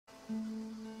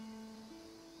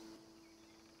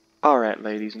Alright,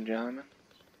 ladies and gentlemen,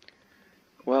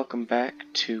 welcome back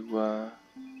to a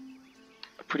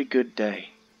pretty good day.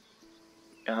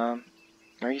 The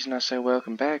reason I say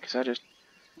welcome back is I just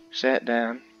sat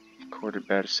down, recorded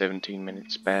about a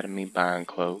 17-minute spat of me buying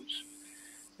clothes,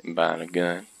 and buying a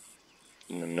gun,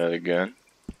 and another gun,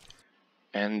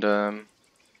 and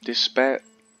this spat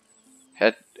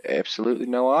had absolutely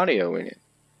no audio in it.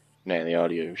 Now the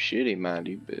audio is shitty, mind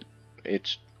you, but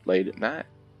it's late at night.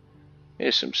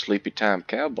 It's some sleepy time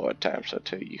cowboy time, so I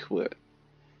tell you what.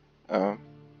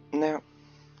 Now,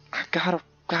 I gotta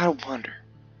wonder,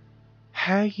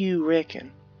 how you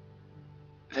reckon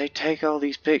they take all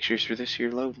these pictures for this here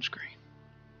loading screen?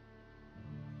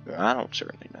 Well, I don't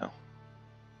certainly know.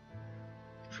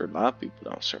 For a lot of people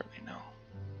don't certainly know.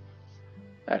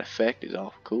 That effect is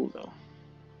awful cool though.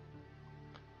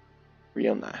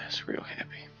 Real nice, real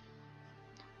happy.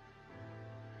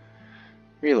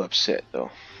 Real upset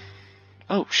though.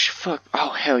 Oh, fuck.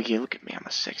 Oh, hell yeah, look at me. I'm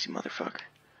a sexy motherfucker.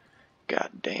 God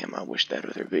damn, I wish that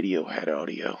other video had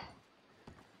audio.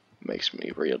 Makes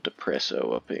me real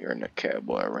depresso up here in the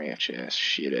Cowboy Ranch ass,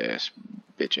 shit ass,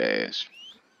 bitch ass.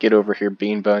 Get over here,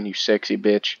 Bean Bun, you sexy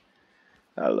bitch.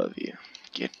 I love you.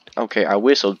 Okay, I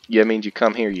whistled. Yeah, means you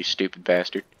come here, you stupid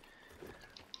bastard.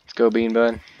 Let's go, Bean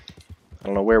Bun. I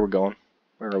don't know where we're going.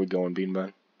 Where are we going, Bean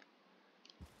Bun?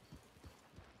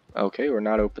 Okay, we're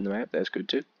not open the map. That's good,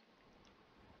 too.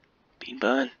 Bean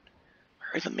Bun, where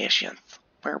are the missions?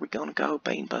 Where are we gonna go,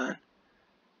 Bean Bun?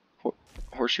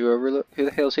 Horseshoe Overlook? Who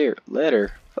the hell's here?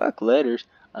 Letter? Fuck letters.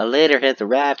 A letter has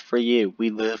arrived for you.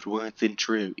 We loved once and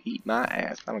true. Eat my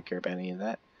ass. I don't care about any of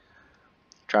that.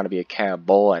 I'm trying to be a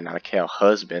cowboy, not a cow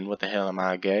husband. What the hell am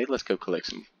I, gay? Let's go collect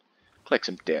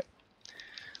some debt.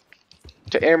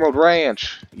 To Emerald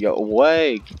Ranch. Yo,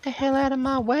 way. Get the hell out of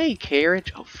my way,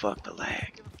 carriage. Oh, fuck the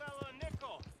lag.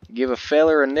 Give a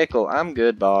feller a nickel. I'm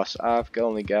good, boss. I've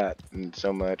only got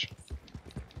so much.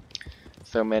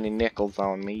 So many nickels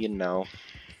on me, you know.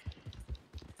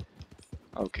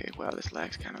 Okay, wow, this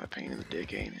lag's kind of a pain in the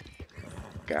dick, ain't it?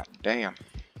 God damn.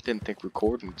 Didn't think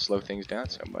recording would slow things down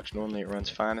so much. Normally it runs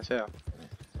fine as hell.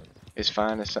 It's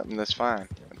fine as something that's fine.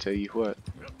 I'll tell you what.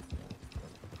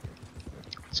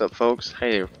 What's up, folks?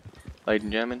 Hey there, ladies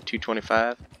and gentlemen.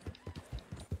 225.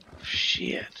 Oh,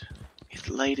 shit. It's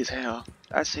late as hell.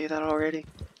 Did I say that already?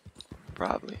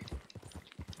 Probably.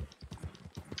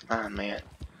 Ah, man.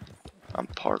 I'm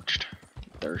parched.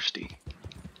 Thirsty.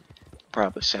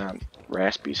 Probably sound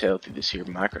raspy as hell through this here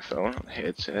microphone on the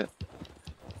headset.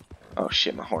 Oh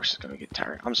shit, my horse is gonna get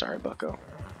tired. I'm sorry, bucko.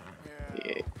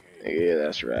 Yeah,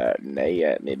 that's right. Neigh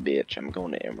at me, bitch. I'm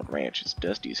going to Emerald Ranch. It's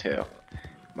dusty as hell.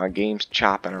 My game's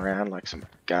chopping around like some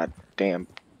goddamn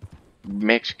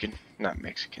Mexican. Not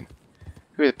Mexican.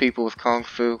 Who are the people with Kung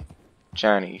Fu?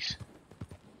 Chinese.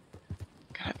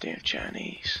 Goddamn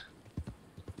Chinese.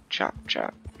 Chop,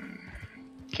 chop.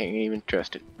 Can't even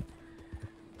trust it.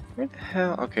 Where the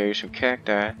hell? Okay, there's some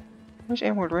cacti. Where's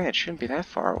Emerald Ranch? Shouldn't be that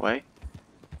far away.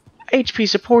 HP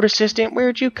support assistant,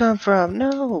 where'd you come from?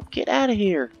 No, get out of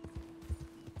here.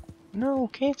 No,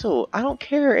 cancel. I don't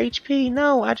care, HP.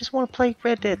 No, I just want to play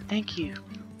Red Dead. Thank you.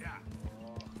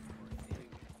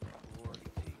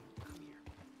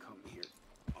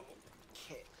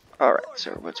 Alright,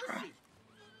 sir, what's wrong?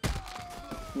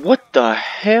 What the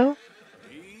hell?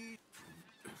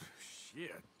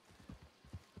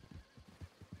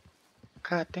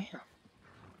 God damn.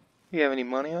 You have any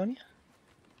money on you?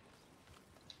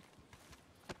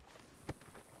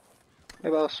 Hey,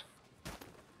 boss.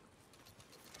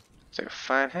 It's like a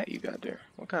fine hat you got there.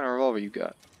 What kind of revolver you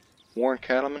got? Warren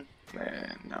Cattleman?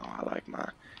 Man, no, I like my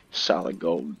solid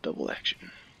gold double action.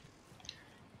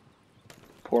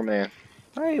 Poor man.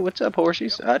 Hey, what's up,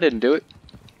 horsies? I didn't do it.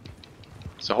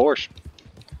 It's a horse.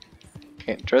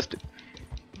 Can't trust it.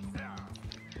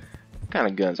 What kind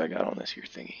of guns I got on this here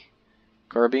thingy?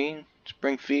 Carbine?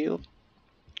 Springfield?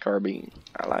 Carbine.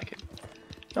 I like it.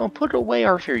 No, put it away,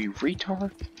 Arthur, you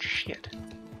retard. Shit.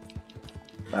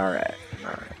 Alright,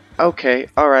 alright. Okay,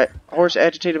 alright. Horse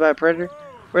agitated by a predator?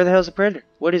 Where the hell's the predator?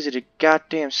 What is it, a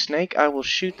goddamn snake? I will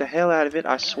shoot the hell out of it,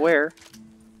 I swear.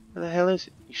 Where the hell is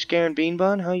it? You scaring Bean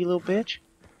Bun, huh, you little bitch?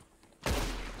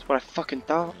 That's what I fucking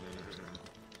thought.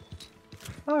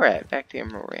 Alright, back to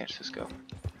Emerald Ranch, let's go.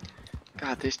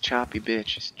 God, this choppy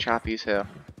bitch is choppy as hell.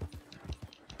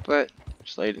 But,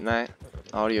 it's late at night.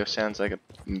 Audio sounds like a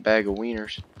bag of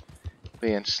wieners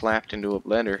being slapped into a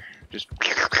blender. Just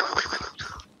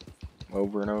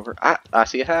over and over. I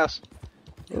see a house.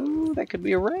 Ooh, that could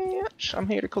be a ranch. I'm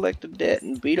here to collect a debt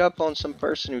and beat up on some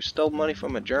person who stole money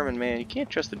from a German man. You can't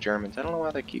trust the Germans. I don't know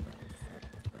why they keep...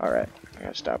 Alright, I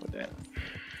gotta stop with that.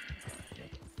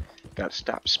 Gotta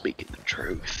stop speaking the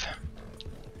truth.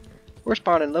 We're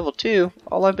spawning level 2.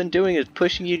 All I've been doing is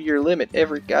pushing you to your limit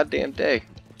every goddamn day.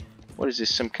 What is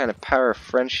this, some kind of power of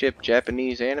friendship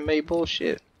Japanese anime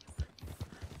bullshit?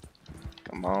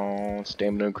 Come on,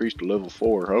 stamina increased to level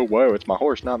 4. Oh wow, it's my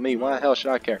horse, not me. Why the hell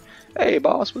should I care? Hey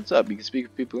boss, what's up? You can speak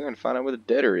with people here and find out where the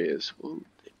debtor is. Ooh,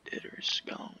 the debtor is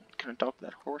gone. Can I talk to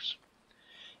that horse?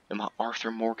 Am I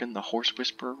Arthur Morgan, the horse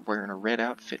whisperer, wearing a red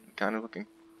outfit and kind of looking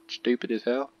stupid as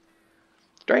hell?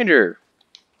 Stranger!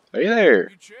 Are you there?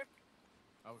 You Chick?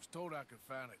 I was told I could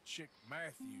find a Chick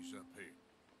Matthews up here.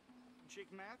 Chick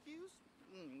Matthews?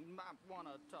 You might want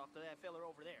to talk to that fella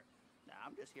over there. Nah,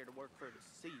 I'm just here to work for the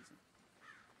season.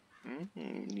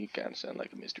 You kind of sound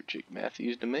like a Mr. Chick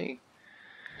Matthews to me.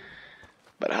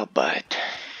 But I'll bite.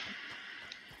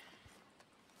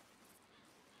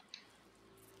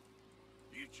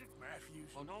 You Chick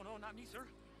Matthews? Oh, no, not me, sir.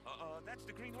 That's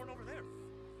the greenhorn over there.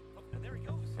 Oh, and there he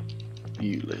goes.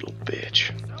 You little bitch.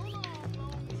 So long,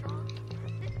 Longshark.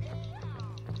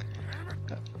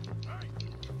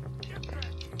 Get back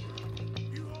here.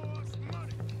 You owe us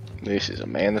money. This is a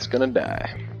man that's gonna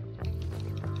die.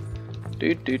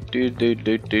 Do.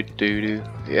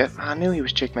 Yep, I knew he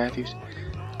was Chick Matthews.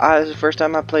 This is the first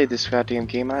time I played this goddamn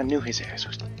game. I knew his ass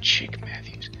was Chick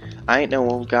Matthews. I ain't no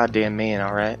old goddamn man,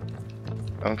 alright?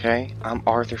 Okay? I'm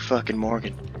Arthur fucking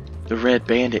Morgan, the Red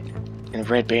Bandit. And the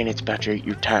Red Bandit's about to eat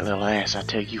your tight little ass, I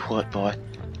tell you what, boy.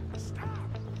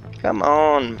 Come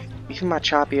on. Even my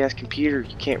choppy ass computer,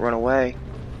 you can't run away.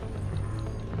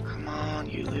 Come on,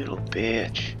 you little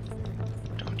bitch.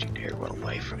 Don't you dare run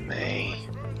away from me.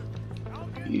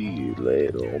 You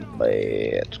little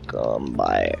bitch, come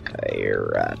back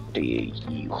here, I tell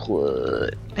you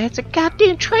what. That's a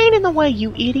goddamn train in the way,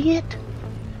 you idiot.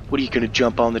 What, are you gonna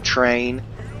jump on the train?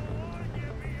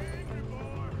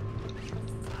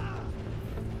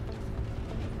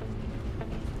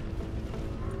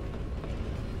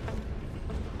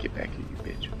 Get back here, you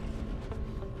bitch.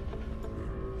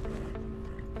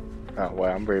 Oh,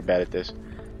 wow, I'm very bad at this.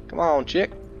 Come on,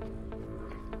 chick.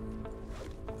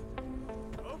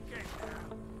 Okay,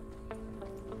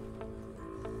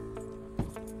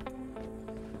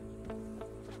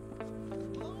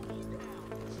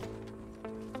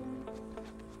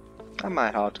 I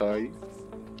might hot tire you.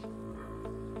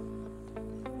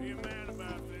 be a man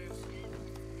about this.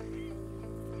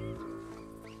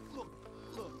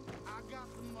 Look, I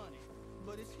got the money,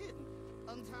 but it's hidden.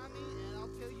 Untie me and I'll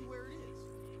tell you where it is.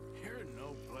 You're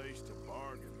no place to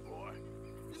bargain, boy.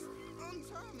 Just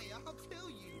untie me, I'll tell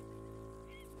you.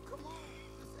 Come on,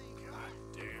 this ain't right.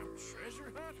 Goddamn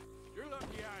treasure hunt? You're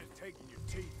lucky I ain't taking your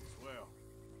teeth as well.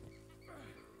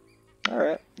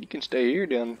 Alright, you can stay here,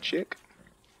 down chick.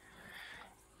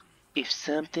 If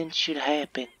something should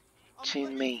happen to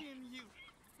me, You.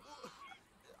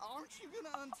 Aren't you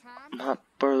gonna untie me? my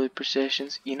burly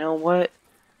processions, you know what?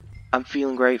 I'm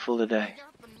feeling grateful today. You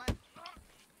got the map.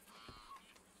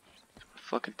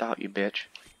 Fucking thought, you bitch.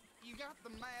 You got the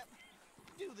map.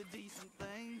 Do the decent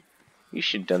thing. You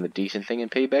should have done the decent thing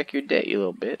and pay back your debt, you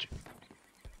little bitch.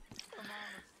 Come on,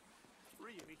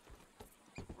 really.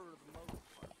 For the most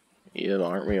part. Yeah,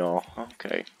 aren't we all?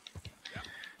 Okay.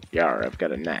 Yar, I've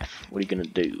got a knife. What are you gonna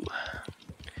do?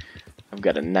 I've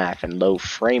got a knife and low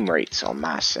frame rates on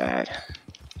my side.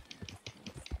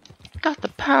 Got the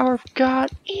power of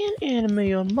God and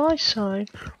enemy on my side.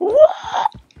 Whoa!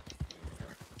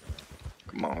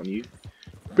 Come on, you.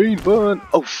 Bean Bun!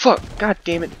 Oh, fuck! God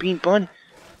damn it, Bean Bun!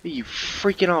 Are you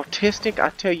freaking autistic? I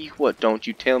tell you what, don't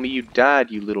you tell me you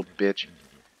died, you little bitch.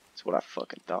 That's what I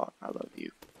fucking thought. I love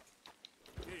you.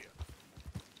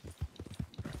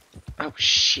 Oh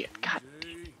shit, god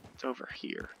damn it. It's over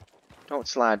here. Don't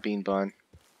slide, Bean Bun.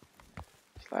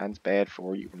 Sliding's bad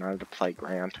for you. We're not at a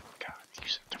playground. God, you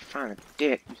said to find a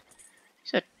dick. You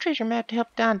said treasure map to help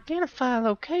identify a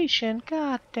location.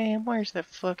 God damn, where's the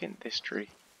fucking this tree?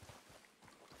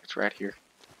 It's right here.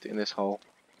 It's in this hole.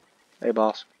 Hey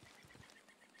boss.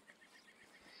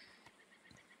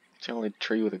 It's the only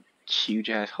tree with a huge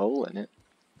ass hole in it.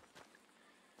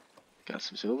 Got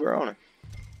some silver on it.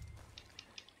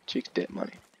 Chick's debt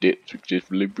money. Debt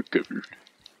successfully recovered.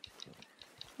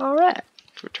 Alright.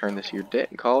 Let's return this here debt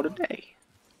and call it a day.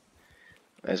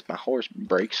 As my horse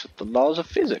breaks the laws of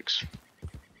physics.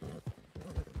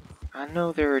 I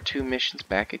know there are 2 missions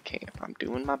back at camp. I'm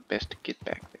doing my best to get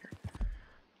back there.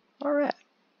 Alright.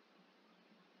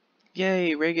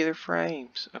 Yay, regular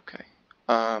frames. Okay.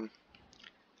 I'll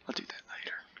do that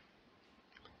later.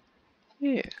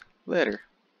 Yeah, let her.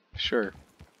 Sure.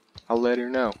 I'll let her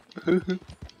know. Let's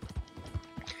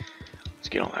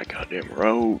get on that goddamn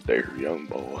road there, young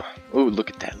boy. Ooh,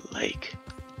 look at that lake.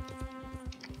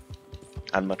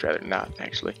 I'd much rather not,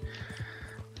 actually.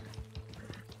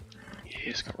 Yeah,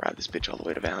 just gonna ride this bitch all the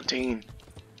way to Valentine.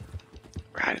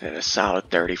 Ride it at a solid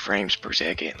 30 frames per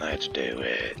second. Let's do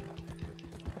it.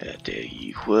 I tell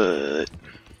you what.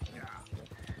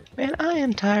 Man, I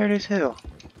am tired as hell.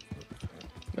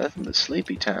 Nothing but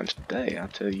sleepy times today, I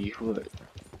tell you what.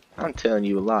 I'm telling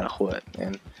you a lot of what,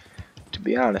 and to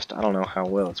be honest, I don't know how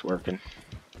well it's working.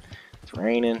 It's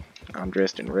raining, I'm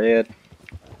dressed in red.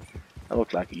 I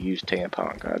look like a used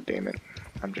tampon, goddammit.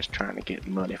 I'm just trying to get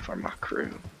money for my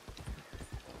crew.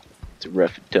 It's a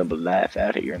rough and tumble life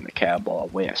out here in the Cowboy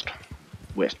West.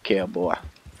 West Cowboy.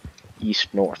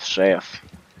 East, north, south.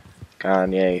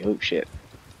 Kanye, oh shit.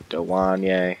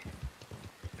 Dwanye.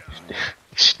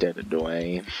 Instead of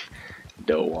Dwayne.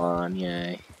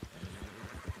 Dwanye.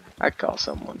 I'd call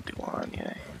someone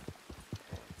Dwanye.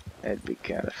 That'd be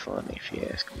kind of funny if you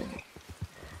ask me.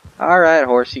 Alright,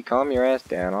 horsey, calm your ass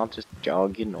down. I'll just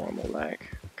jog you normal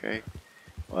like. Okay?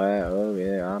 Well, oh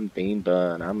yeah, I'm Bean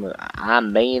Bun.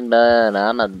 I'm Bean Bun.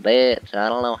 I'm a bitch. I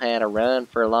don't know how to run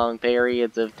for long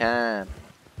periods of time.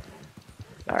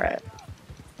 Alright.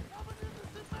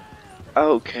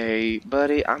 Okay,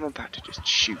 buddy, I'm about to just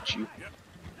shoot you.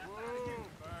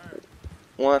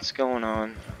 What's going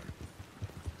on?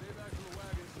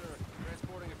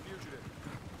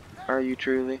 Are you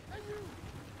truly?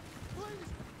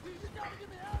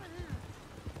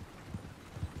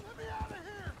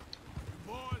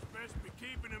 Boys best be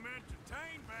keeping him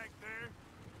entertained back there.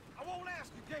 I won't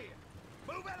ask again.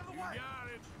 Move out of the You way. got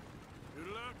it.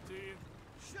 Good luck to you.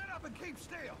 Shut up and keep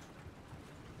still.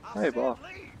 I Hey, said boss.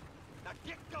 leave. Now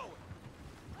get going.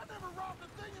 I never robbed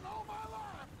a thing in all my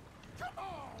life. Come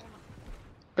on.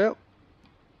 Well,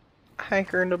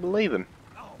 hankering to believe him.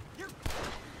 Oh, you.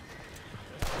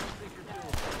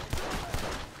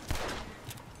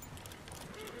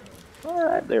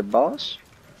 Alright there, boss.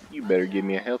 You better give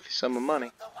me a healthy sum of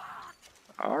money.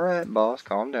 Alright, boss,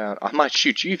 calm down. I might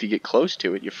shoot you if you get close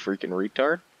to it, you freaking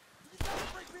retard.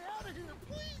 Break me out of here,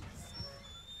 please.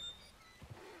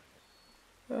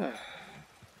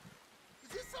 Is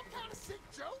this some kind of sick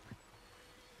joke?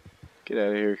 Get out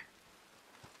of here.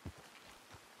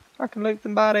 I can loot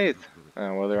them bodies.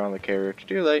 Oh, well, they're on the carriage.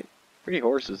 Too late. Pretty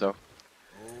horses, though.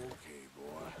 Okay,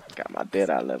 boy. Got my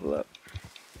Deadeye level up.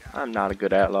 I'm not a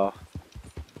good outlaw.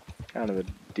 Kind of a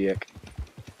dick.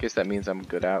 Guess that means I'm a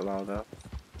good outlaw, though.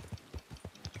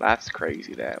 Life's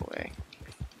crazy that way.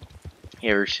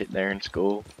 You ever sit there in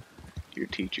school? Your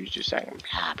teacher's just saying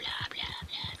blah, blah, blah, blah,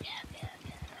 blah, blah, blah.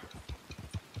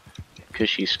 Because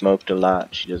she smoked a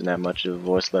lot, she doesn't have much of a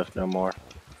voice left no more.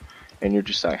 And you're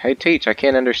just like, hey, teach, I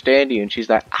can't understand you. And she's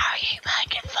like, are you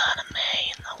making fun of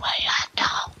me and the way I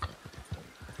talk?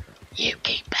 You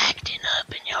keep acting up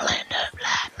and you'll end up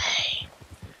like me.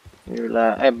 You're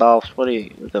like, hey, boss, what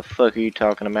the fuck are you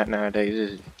talking about nowadays?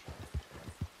 This is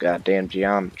goddamn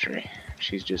geometry.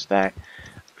 She's just like,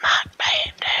 my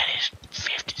granddaddy's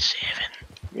 57.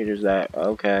 You're just like,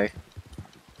 okay.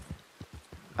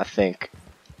 I think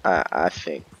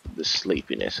the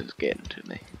sleepiness is getting to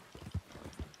me.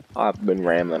 I've been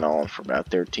rambling on for about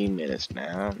 13 minutes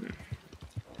now. And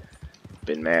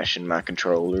been mashing my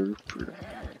controller for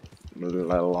a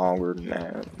little longer than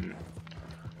that. And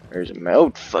there's a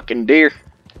oh fucking deer.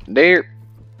 Deer.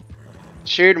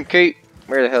 Shoot him, Kate.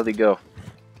 Where the hell did he go?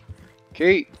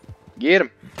 Kate, get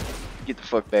him. Get the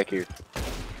fuck back here. Yeah,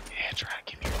 that's right.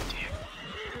 Give me your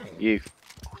dick. You.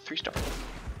 Oh, 3-star.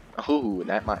 Oh, and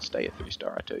that might stay at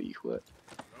 3-star, I tell you what.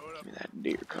 Give me that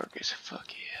deer carcass. Fuck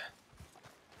yeah.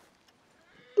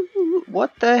 Ooh,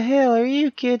 what the hell? Are you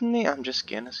kidding me? I'm just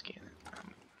gonna skin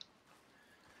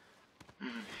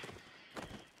it.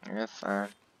 That's fine.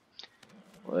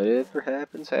 Whatever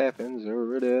happens, happens, or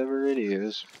whatever it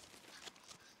is.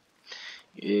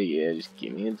 Yeah, just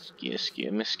give me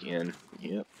skin.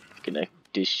 Yep. Connect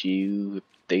tissue,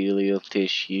 epithelial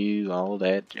tissue, all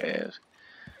that jazz.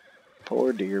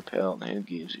 Poor deer pelt, who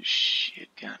gives a shit?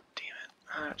 God damn it.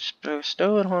 Alright,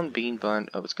 stow it on Bean Bun.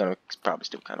 Oh, it's probably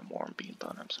still kind of warm, Bean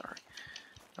Bun, I'm sorry.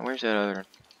 Now, where's that other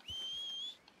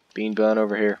Bean Bun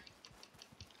over here?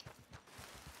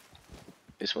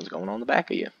 This one's going on the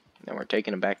back of you. Now we're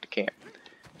taking them back to camp.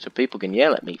 So people can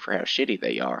yell at me for how shitty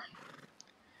they are.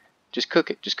 Just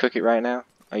cook it. Just cook it right now.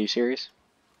 Are you serious?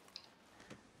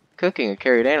 Cooking a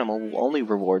carried animal will only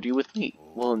reward you with meat.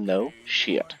 Well, no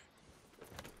shit.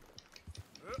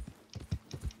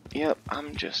 Yep,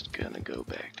 I'm just gonna go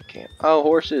back to camp. Oh,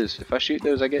 horses! If I shoot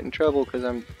those, I get in trouble because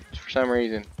I'm, for some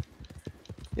reason.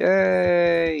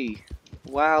 Yay!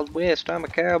 Wild West, I'm a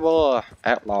cowboy.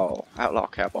 Outlaw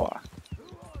cowboy.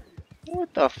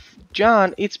 What the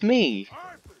John, it's me.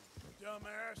 Arthur,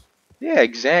 dumbass. Yeah,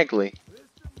 exactly. This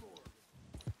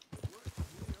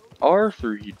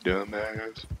Arthur, you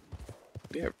dumbass.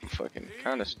 Yeah, fucking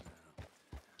kinda.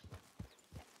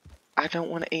 I don't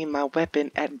want to aim my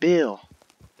weapon at Bill.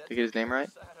 Did I get his name right?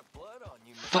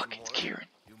 Fuck, it's Kieran.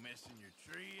 You missing your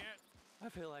tree yet? I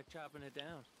feel like chopping it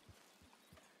down.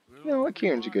 You know what?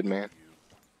 Kieran's a good man.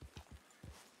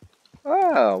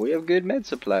 Oh, we have good med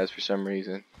supplies for some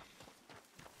reason.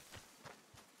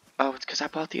 Oh, it's because I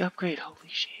bought the upgrade. Holy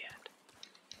shit.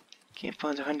 Camp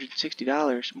fund's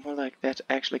 $160. More like that's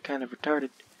actually kind of retarded.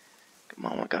 Come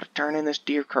on, I gotta turn in this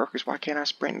deer carcass. Why can't I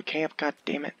sprint in camp? God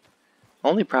damn it.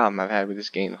 Only problem I've had with this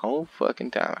game the whole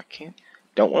fucking time. I can't.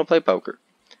 Don't want to play poker.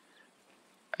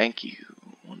 Thank you.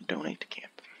 Want to donate to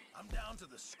camp. I'm down to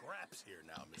the scraps here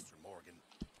now, Mr. Morgan.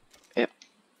 Yep.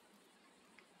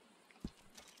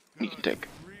 You can take.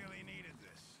 Really needed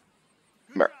this.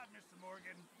 Good Mer job, Mr.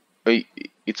 Morgan.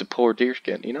 It's a poor deer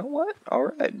skin. You know what?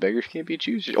 Alright, beggars can't be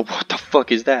choosers. Oh, what the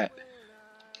fuck is that?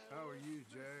 How are you,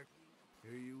 Jack?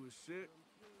 Hear you was sick?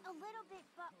 A little bit,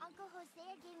 but Uncle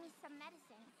Hosea gave me some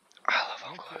medicine. I love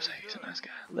Uncle Jose. He's a nice guy.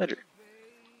 Ledger.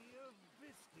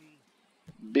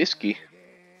 Bisky.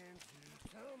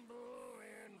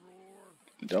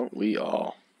 Don't we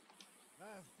all?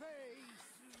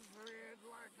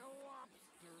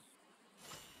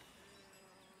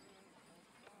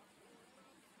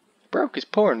 Broke his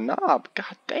poor knob.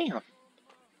 God damn.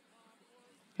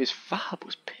 His fob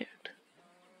was picked.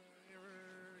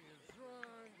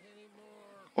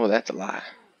 Oh, that's a lie.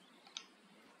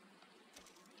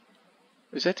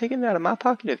 Is that taken out of my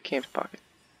pocket or the camp's pocket?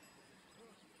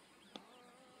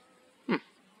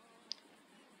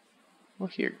 Well,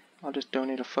 here. I'll just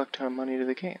donate a fuck ton of money to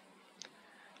the camp.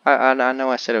 I know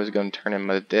I said I was going to turn in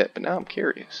my debt, but now I'm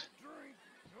curious.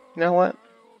 You know what?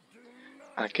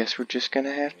 I guess we're just going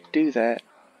to have to do that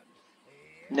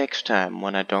next time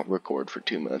when I don't record for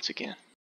 2 months again.